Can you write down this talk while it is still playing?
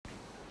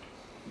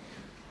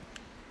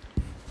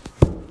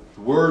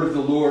The word of the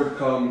Lord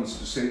comes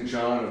to St.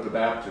 John of the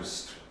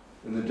Baptist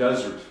in the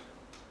desert,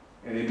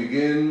 and he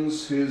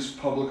begins his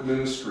public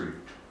ministry,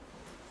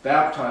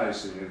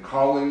 baptizing and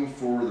calling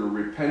for the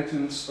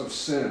repentance of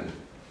sin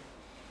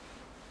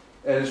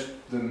as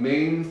the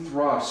main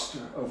thrust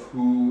of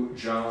who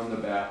John the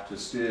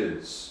Baptist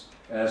is,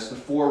 as the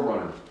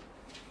forerunner,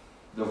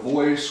 the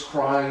voice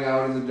crying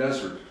out in the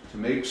desert to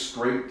make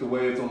straight the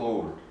way of the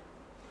Lord,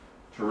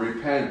 to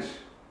repent,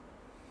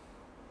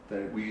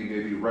 that we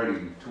may be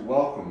ready to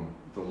welcome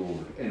the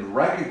Lord and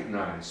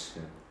recognize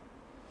him.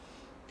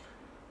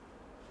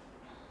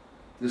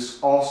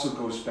 This also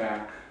goes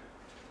back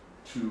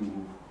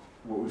to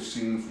what we've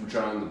seen from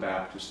John the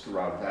Baptist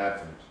throughout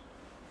Advent,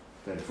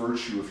 that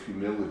virtue of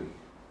humility.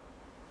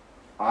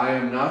 I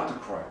am not the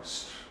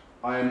Christ.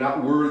 I am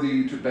not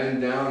worthy to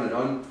bend down and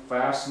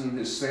unfasten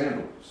his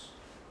sandals.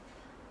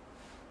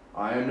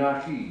 I am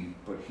not he,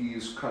 but he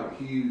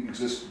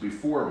existed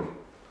before me.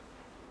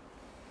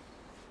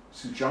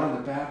 See, John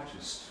the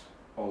Baptist,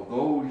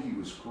 although he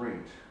was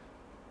great,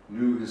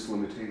 knew his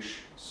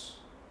limitations.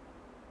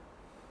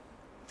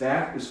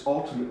 That is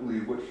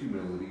ultimately what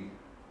humility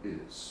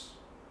is.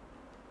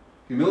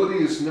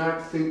 Humility is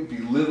not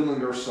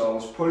belittling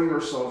ourselves, putting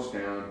ourselves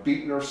down,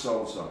 beating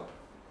ourselves up.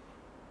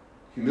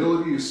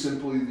 Humility is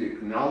simply the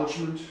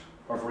acknowledgement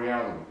of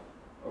reality,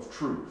 of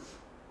truth,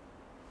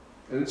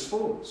 and its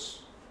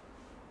fullness.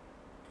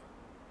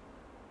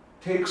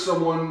 Take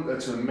someone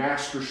that's a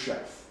master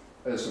chef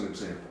as an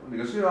example. And he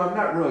goes, I'm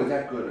not really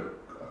that good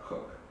a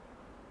cook.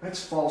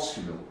 That's false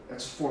humility.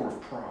 That's a form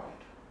of pride.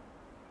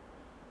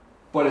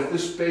 But if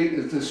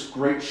this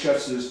great chef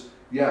says,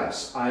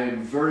 yes, I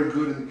am very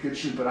good in the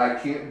kitchen, but I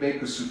can't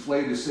bake a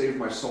souffle to save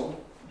my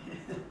soul,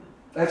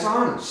 that's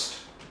honest.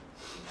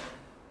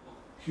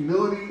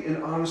 Humility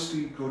and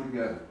honesty go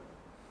together,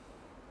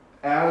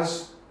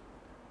 as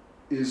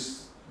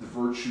is the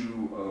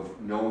virtue of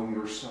knowing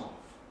yourself.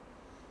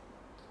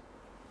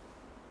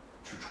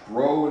 To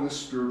grow in the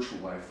spiritual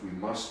life, we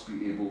must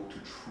be able to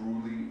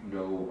truly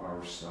know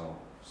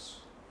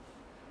ourselves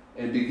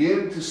and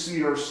begin to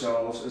see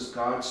ourselves as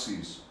God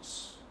sees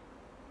us,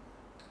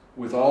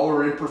 with all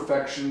our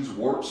imperfections,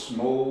 warts,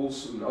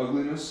 moles, and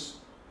ugliness,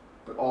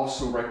 but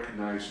also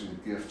recognizing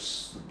the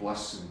gifts, the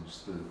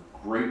blessings, the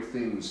great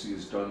things he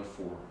has done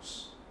for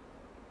us.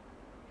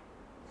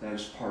 That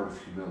is part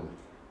of humility.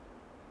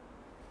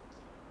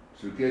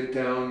 So get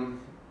down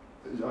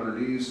on our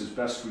knees as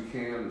best we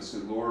can and say,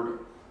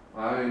 Lord,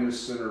 I am a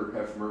sinner,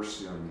 have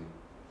mercy on me.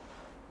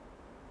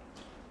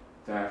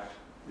 That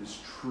is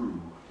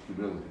true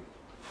humility.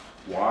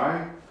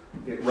 Why?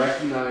 It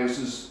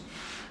recognizes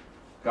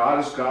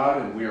God is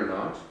God and we are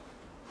not.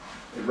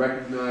 It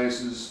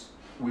recognizes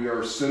we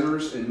are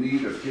sinners in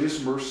need of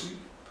his mercy,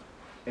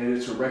 and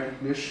it's a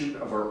recognition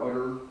of our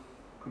utter,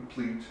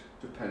 complete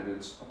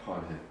dependence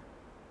upon him.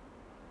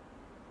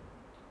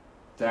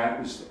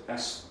 That is the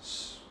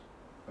essence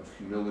of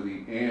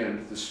humility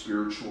and the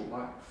spiritual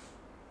life.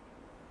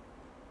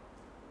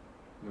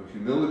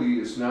 Humility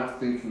is not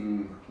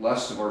thinking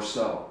less of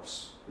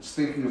ourselves. It's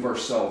thinking of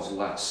ourselves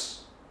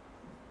less.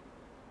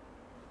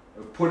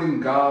 Of putting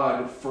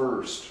God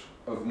first,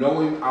 of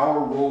knowing our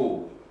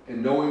role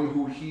and knowing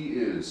who he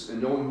is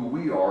and knowing who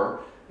we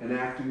are and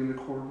acting in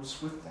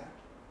accordance with that.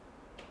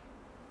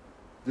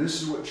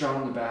 This is what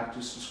John the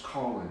Baptist is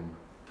calling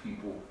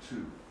people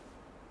to.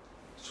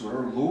 It's what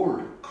our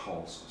Lord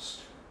calls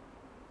us to.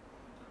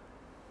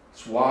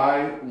 It's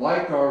why,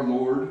 like our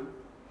Lord,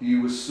 he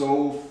was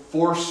so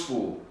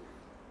forceful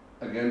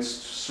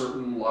against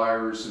certain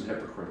liars and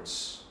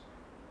hypocrites.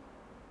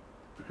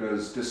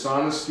 Because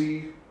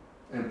dishonesty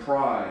and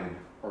pride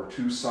are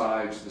two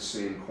sides of the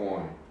same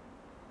coin.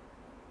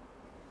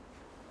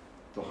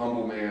 The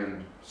humble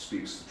man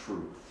speaks the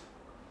truth.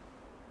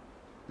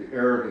 The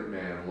arrogant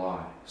man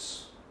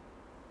lies.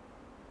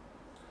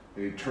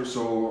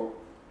 So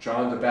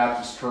John the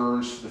Baptist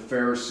turns to the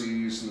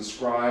Pharisees and the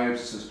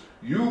scribes and says,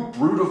 "You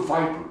brood of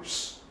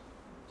vipers."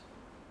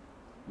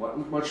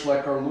 Much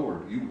like our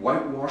Lord. You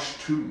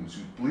whitewashed tombs.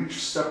 You bleached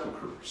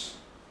sepulchres.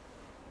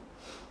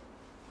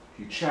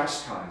 He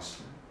chastised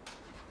them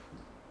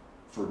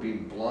for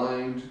being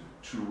blind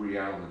to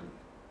reality.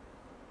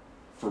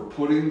 For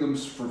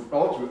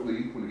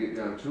ultimately, when we get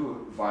down to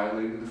it,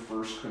 violating the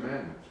first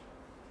commandment.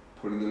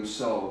 Putting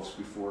themselves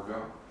before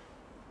God.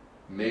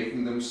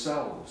 Making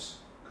themselves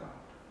God.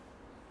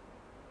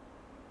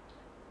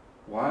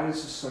 Why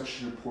is this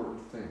such an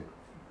important thing?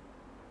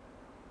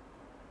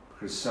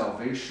 Because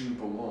salvation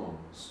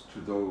belongs to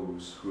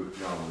those who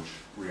acknowledge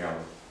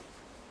reality,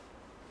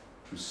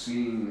 to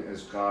seeing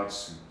as God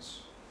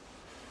sees,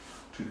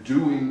 to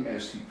doing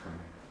as he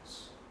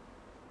commands.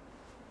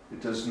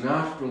 It does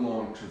not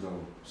belong to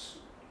those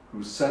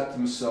who set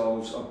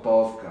themselves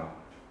above God,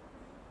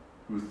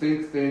 who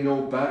think they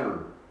know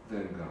better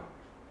than God,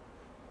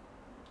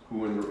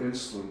 who in their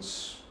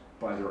insolence,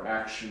 by their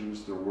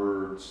actions, their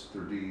words,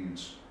 their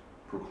deeds,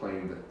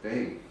 proclaim that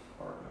they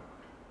are God.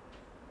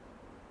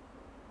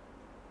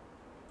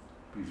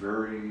 Be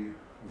very,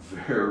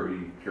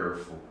 very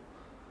careful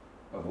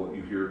of what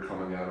you hear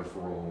coming out of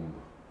Rome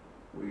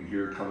what you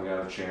hear coming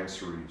out of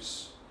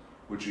chanceries,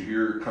 what you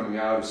hear coming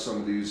out of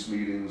some of these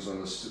meetings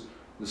on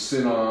the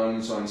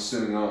synons on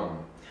sinning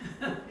on.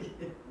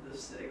 The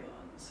synons,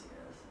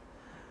 yes.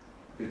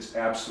 It's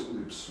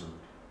absolutely absurd.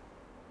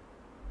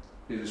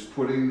 It is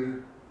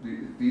putting,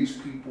 these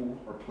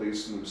people are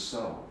placing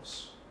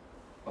themselves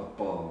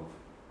above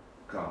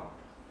God,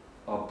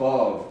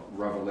 above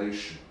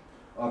revelation,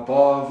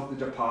 above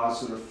the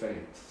deposit of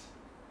faith.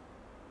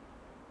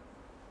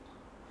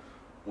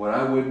 What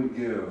I wouldn't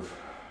give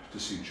to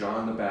see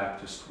John the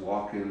Baptist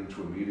walk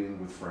into a meeting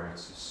with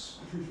Francis.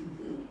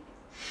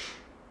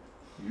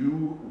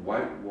 You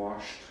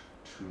whitewashed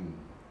tomb,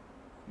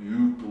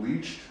 you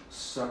bleached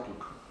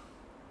sepulchre,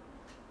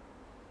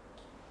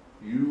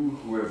 you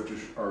who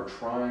are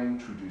trying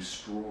to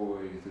destroy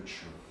the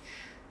church,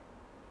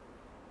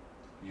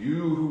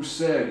 you who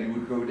said you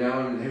would go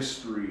down in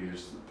history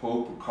as the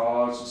Pope who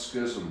caused a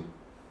schism.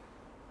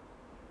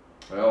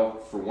 Well,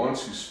 for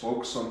once he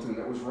spoke something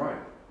that was right.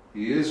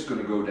 He is going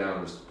to go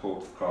down as the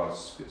Pope who caused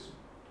a schism.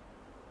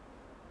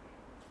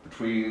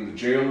 Between the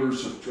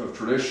jailers of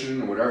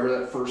tradition, whatever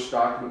that first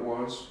document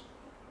was,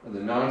 and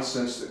the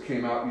nonsense that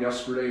came out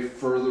yesterday,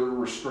 further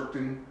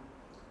restricting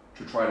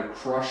to try to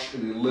crush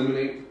and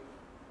eliminate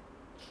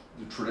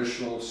the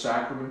traditional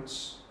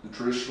sacraments, the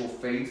traditional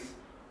faith,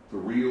 the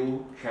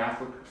real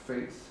Catholic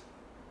faith.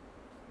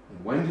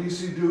 And when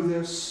does he do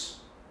this?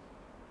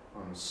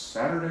 On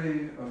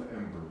Saturday of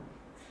Ember.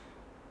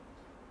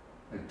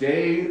 A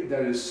day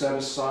that is set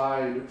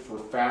aside for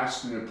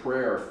fasting and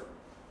prayer.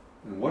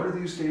 And what are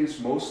these days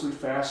mostly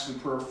fasting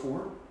and prayer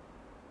for?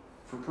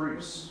 For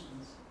priests.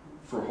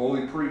 For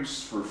holy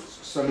priests, for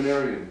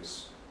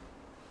seminarians.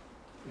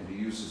 And he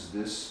uses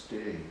this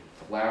day,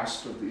 the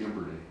last of the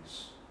Ember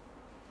days,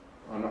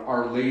 on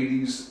Our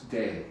Lady's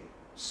Day,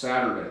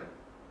 Saturday,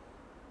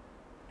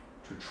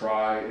 to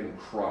try and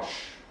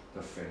crush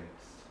the faith.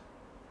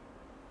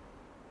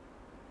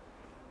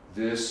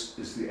 This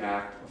is the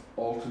act of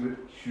ultimate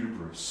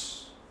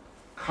hubris,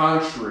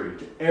 contrary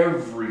to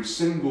every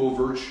single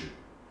virtue,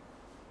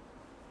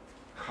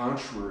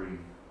 contrary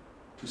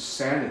to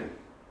sanity,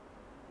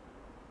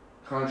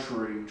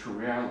 contrary to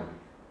reality.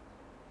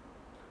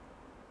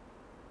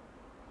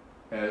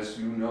 As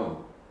you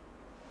know,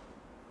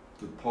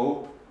 the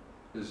Pope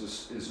is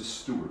a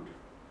steward,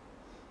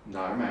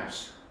 not a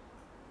master.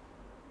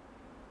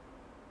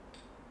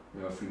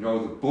 Now, if you know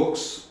the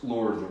books,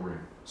 Lord of the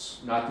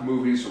Rings, not the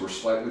movies, that were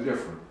slightly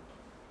different,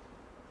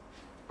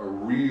 a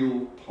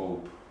real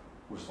pope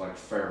was like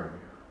Faramir.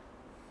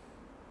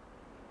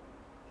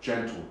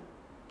 Gentle,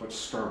 but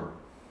stern.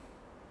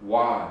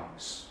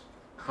 Wise,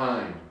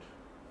 kind,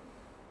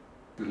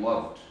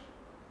 beloved.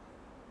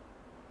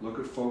 Look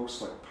at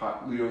folks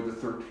like Leo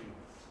XIII,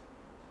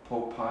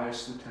 Pope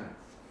Pius X,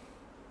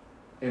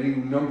 any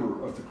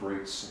number of the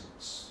great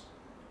saints.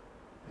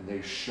 And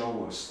they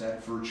show us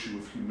that virtue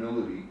of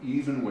humility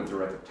even when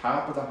they're at the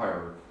top of the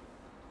hierarchy,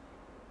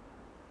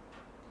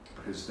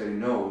 because they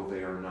know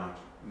they are not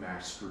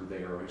master,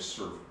 they are a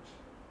servant.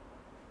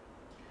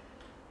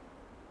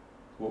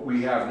 What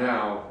we have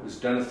now is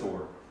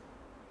Denethor,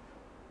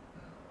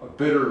 a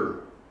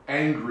bitter,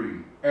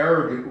 angry,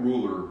 arrogant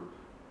ruler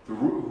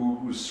who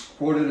was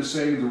quoted as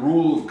saying, "The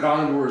rule of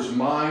Gondor is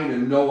mine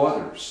and no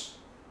others."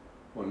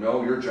 Well,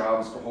 no, your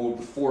job is to hold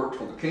the fort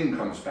till the king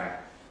comes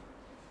back.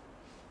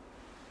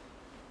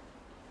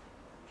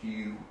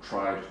 He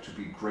tried to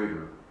be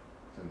greater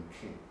than the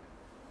king.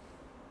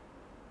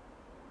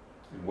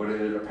 And what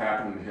ended up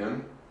happening to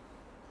him?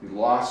 He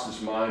lost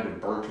his mind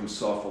and burnt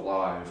himself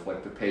alive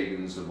like the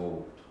pagans of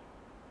old.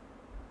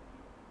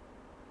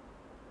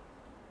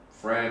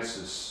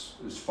 Francis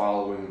is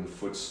following in the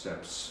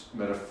footsteps,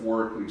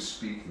 metaphorically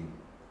speaking,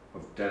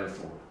 of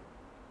Denethor.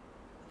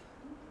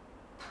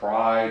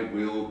 Pride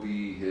will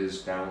be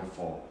his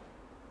downfall.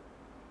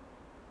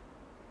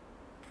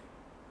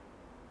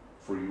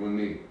 For you and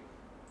me,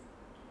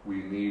 we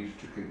need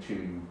to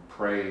continue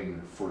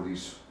praying for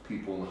these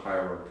people in the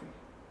hierarchy.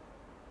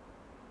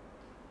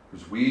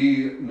 Because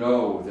we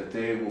know that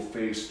they will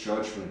face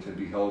judgment and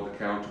be held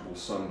accountable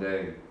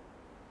someday.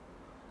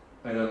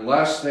 And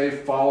unless they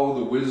follow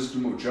the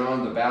wisdom of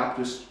John the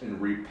Baptist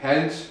and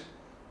repent,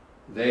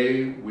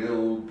 they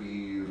will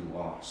be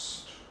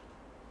lost.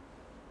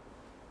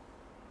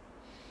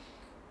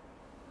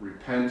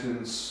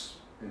 Repentance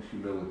and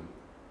humility,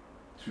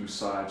 two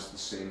sides of the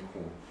same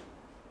coin.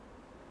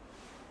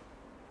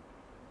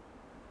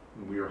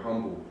 When we are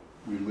humble,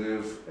 we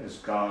live as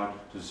God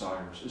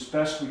desires, as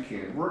best we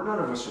can. None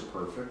of us are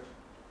perfect.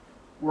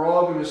 We're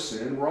all going to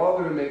sin. We're all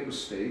going to make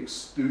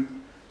mistakes,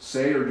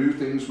 say or do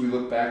things we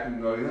look back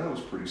and go, yeah, that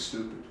was pretty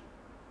stupid.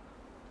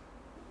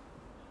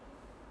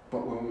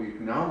 But when we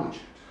acknowledge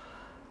it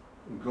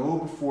and go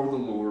before the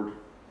Lord,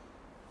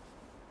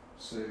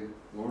 say,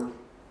 Lord,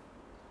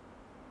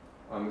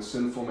 I'm a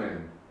sinful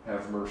man.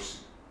 Have mercy.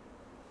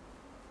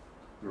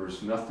 There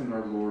is nothing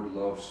our Lord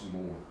loves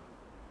more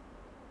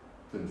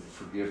than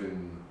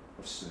forgiving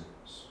of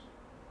sins.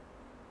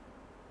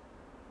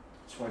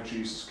 That's why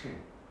Jesus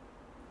came.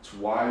 It's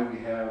why we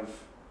have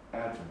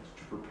Advent,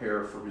 to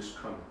prepare for his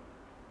coming.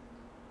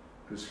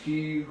 Because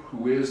he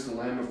who is the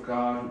Lamb of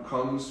God, who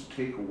comes to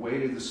take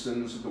away the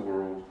sins of the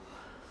world,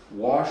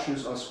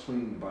 washes us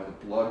clean by the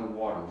blood and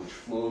water which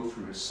flowed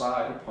from his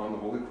side upon the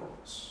holy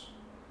cross.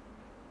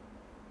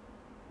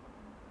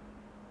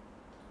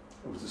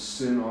 It was a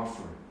sin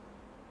offering,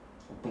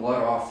 a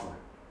blood offering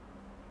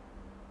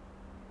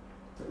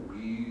that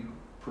we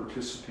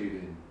participate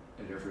in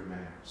at every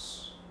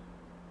Mass.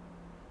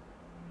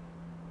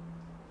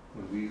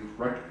 When we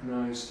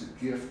recognize the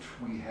gift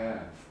we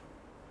have,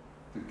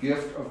 the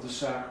gift of the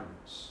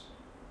sacraments,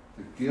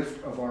 the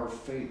gift of our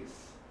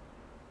faith,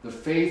 the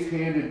faith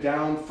handed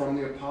down from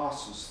the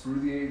apostles through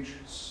the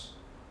ages,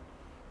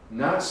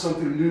 not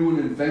something new and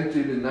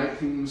invented in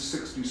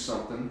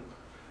 1960-something,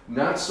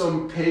 not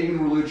some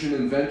pagan religion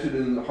invented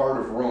in the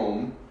heart of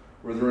Rome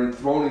where they're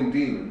enthroning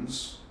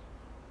demons,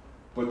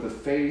 but the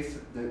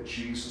faith that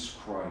Jesus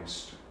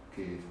Christ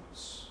gave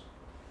us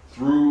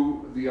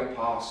through the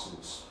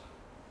apostles.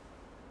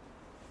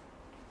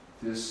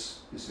 This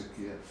is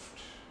a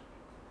gift.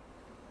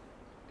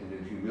 And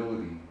in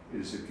humility,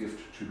 it is a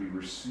gift to be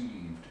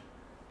received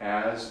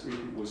as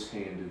it was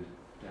handed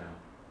down.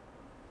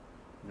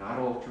 Not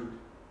altered,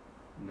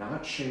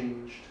 not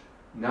changed,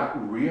 not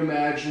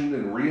reimagined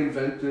and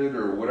reinvented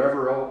or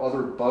whatever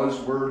other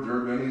buzzword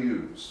they're going to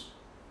use.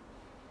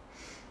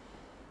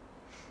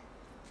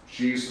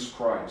 Jesus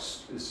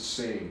Christ is the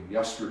same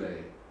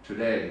yesterday,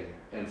 today,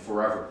 and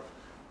forever.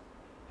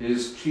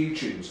 His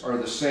teachings are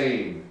the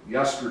same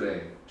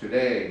yesterday,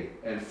 today,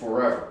 and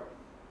forever.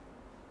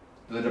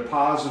 The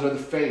deposit of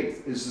the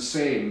faith is the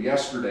same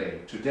yesterday,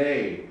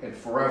 today, and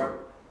forever.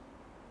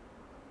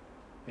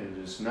 And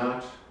it is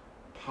not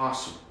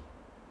possible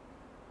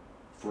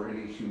for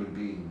any human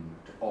being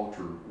to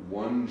alter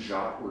one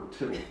jot or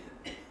tittle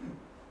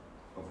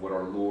of what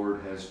our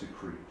Lord has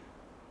decreed.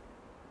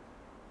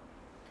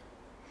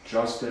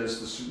 Just as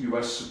the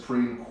U.S.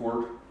 Supreme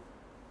Court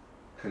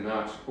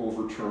cannot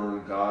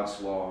overturn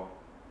God's law,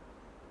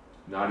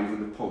 not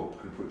even the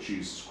Pope can put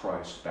Jesus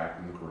Christ back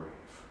in the grave.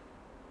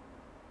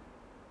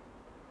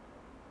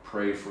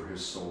 Pray for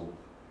his soul.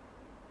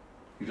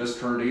 He just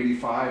turned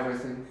 85, I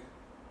think.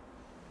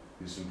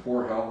 He's in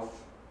poor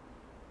health.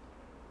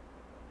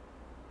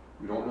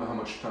 We don't know how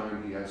much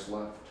time he has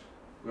left.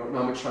 We don't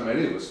know how much time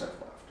any of us have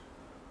left.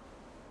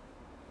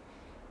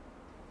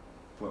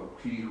 But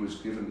he who is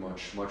given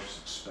much, much is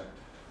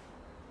expected.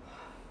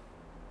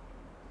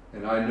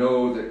 And I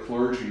know that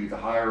clergy, the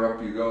higher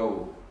up you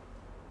go,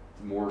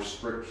 the more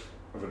strict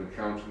of an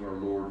accounting our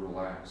Lord will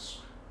ask.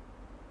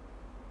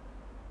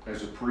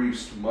 As a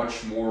priest,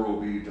 much more will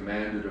be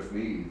demanded of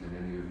me than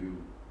any of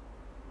you.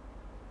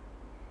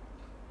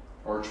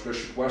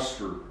 Archbishop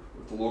Wester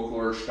of the local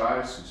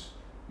archdiocese,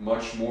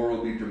 much more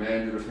will be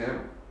demanded of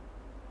him.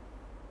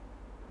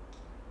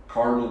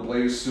 Cardinal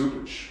Blaise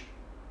Cupich,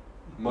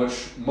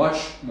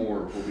 much more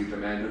will be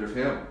demanded of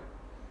him.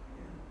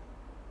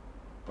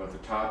 But at the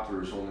top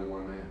there is only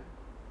one man.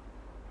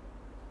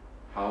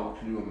 How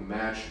can you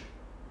imagine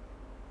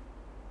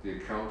the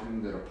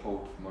accounting that a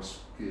pope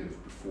must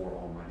give before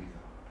Almighty God?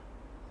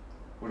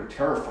 What a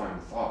terrifying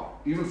thought,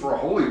 even for a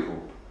holy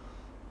pope.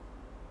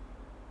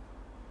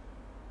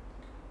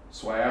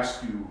 So I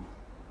ask you,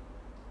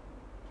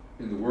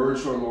 in the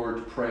words of our Lord,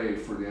 to pray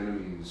for the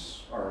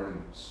enemies, our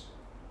enemies.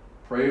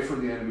 Pray for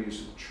the enemies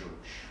of the church.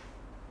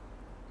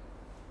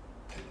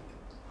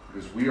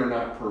 Because we are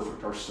not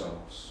perfect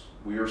ourselves.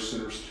 We are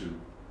sinners too.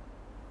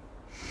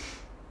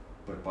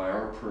 But by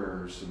our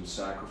prayers and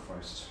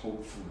sacrifices,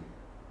 hopefully,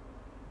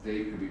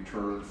 they can be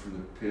turned from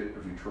the pit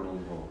of eternal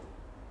woe.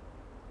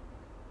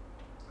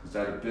 Because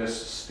that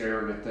abyss is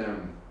staring at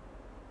them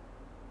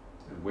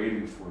and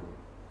waiting for them,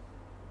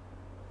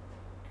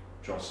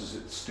 just as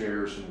it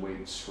stares and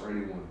waits for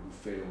anyone who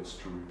fails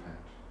to repent.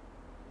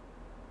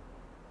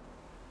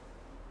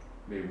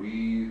 May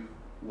we,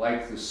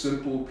 like the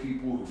simple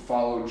people who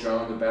followed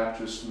John the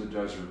Baptist in the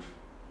desert,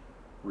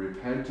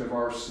 repent of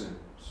our sins,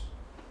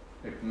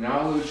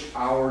 acknowledge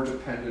our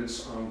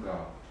dependence on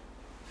God,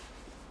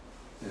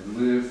 and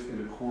live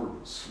in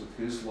accordance with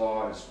his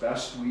law as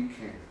best we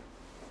can.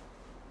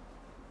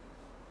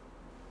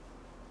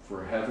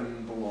 For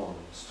heaven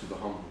belongs to the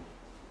humble.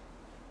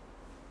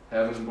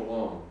 Heaven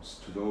belongs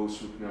to those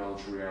who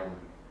acknowledge reality.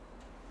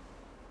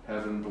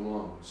 Heaven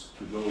belongs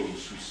to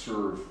those who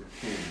serve the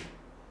King,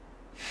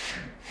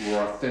 who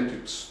are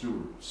authentic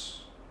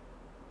stewards.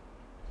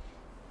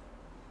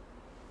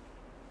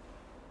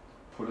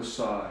 Put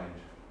aside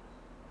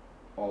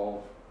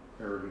all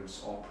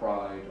arrogance, all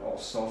pride, all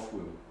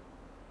self-will,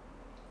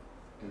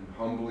 and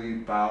humbly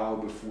bow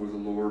before the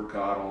Lord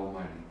God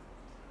Almighty,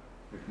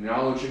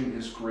 acknowledging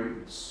his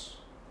greatness,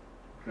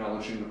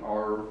 acknowledging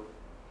our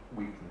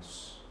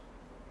weakness,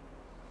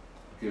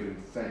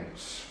 giving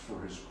thanks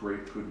for his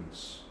great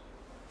goodness,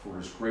 for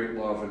his great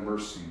love and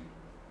mercy,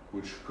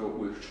 which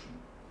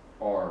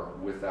are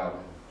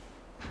without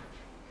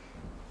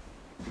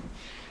end.